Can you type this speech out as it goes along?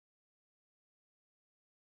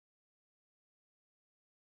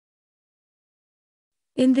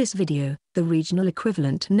In this video, the regional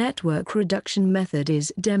equivalent network reduction method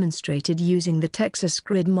is demonstrated using the Texas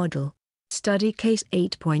grid model. Study case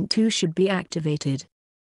 8.2 should be activated.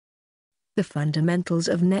 The fundamentals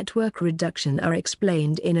of network reduction are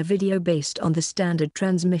explained in a video based on the standard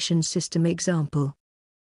transmission system example.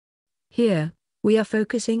 Here, we are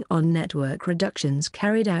focusing on network reductions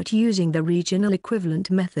carried out using the regional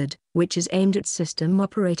equivalent method, which is aimed at system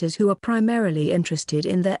operators who are primarily interested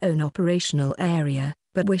in their own operational area,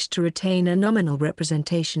 but wish to retain a nominal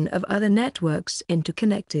representation of other networks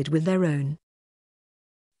interconnected with their own.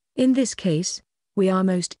 In this case, we are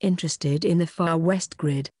most interested in the far west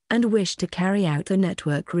grid, and wish to carry out the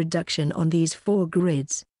network reduction on these 4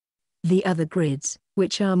 grids. The other grids,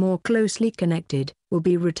 which are more closely connected, will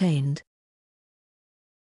be retained.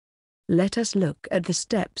 Let us look at the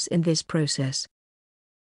steps in this process.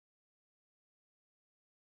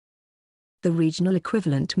 The regional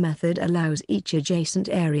equivalent method allows each adjacent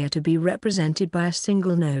area to be represented by a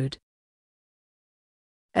single node.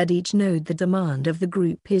 At each node, the demand of the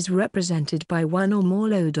group is represented by one or more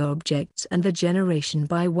load objects and the generation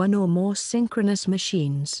by one or more synchronous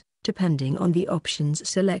machines, depending on the options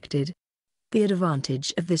selected. The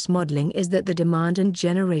advantage of this modeling is that the demand and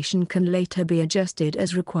generation can later be adjusted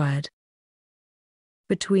as required.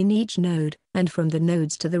 Between each node, and from the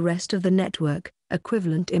nodes to the rest of the network,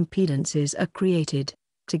 equivalent impedances are created,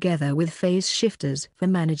 together with phase shifters for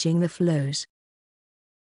managing the flows.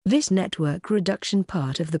 This network reduction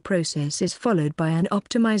part of the process is followed by an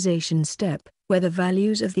optimization step, where the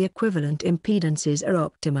values of the equivalent impedances are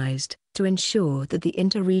optimized, to ensure that the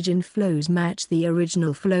inter-region flows match the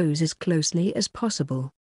original flows as closely as possible.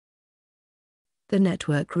 The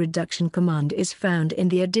network reduction command is found in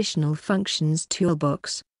the additional functions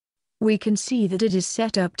toolbox. We can see that it is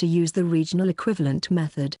set up to use the regional equivalent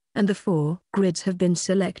method, and the 4 grids have been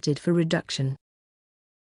selected for reduction.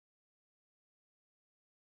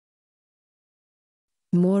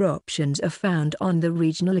 More options are found on the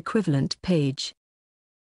regional equivalent page.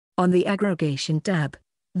 On the aggregation tab,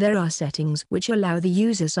 there are settings which allow the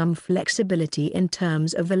user some flexibility in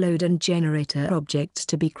terms of the load and generator objects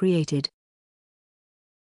to be created.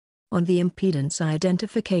 On the impedance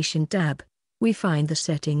identification tab, we find the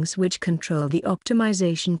settings which control the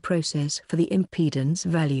optimization process for the impedance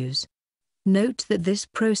values. Note that this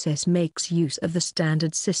process makes use of the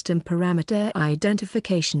standard system parameter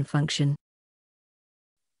identification function.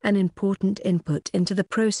 An important input into the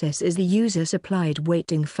process is the user-supplied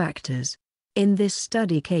weighting factors. In this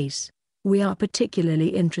study case, we are particularly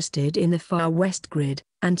interested in the far west grid,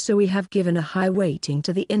 and so we have given a high weighting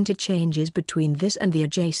to the interchanges between this and the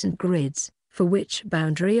adjacent grids, for which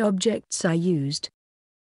boundary objects are used.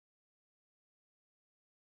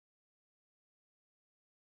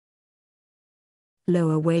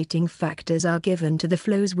 Lower weighting factors are given to the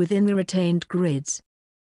flows within the retained grids.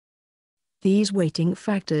 These weighting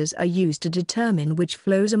factors are used to determine which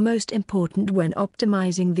flows are most important when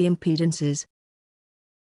optimizing the impedances.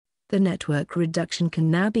 The network reduction can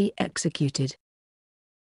now be executed.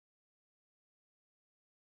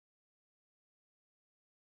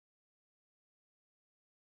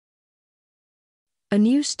 A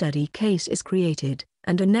new study case is created,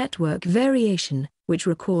 and a network variation, which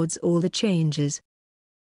records all the changes.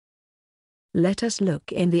 Let us look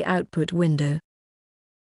in the output window.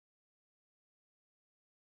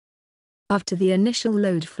 After the initial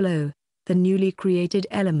load flow, the newly created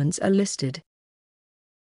elements are listed.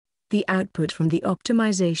 The output from the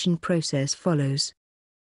optimization process follows.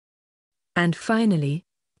 And finally,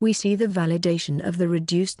 we see the validation of the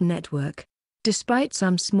reduced network. Despite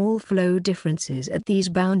some small flow differences at these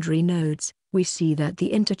boundary nodes, we see that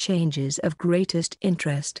the interchanges of greatest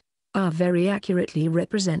interest are very accurately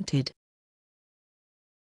represented.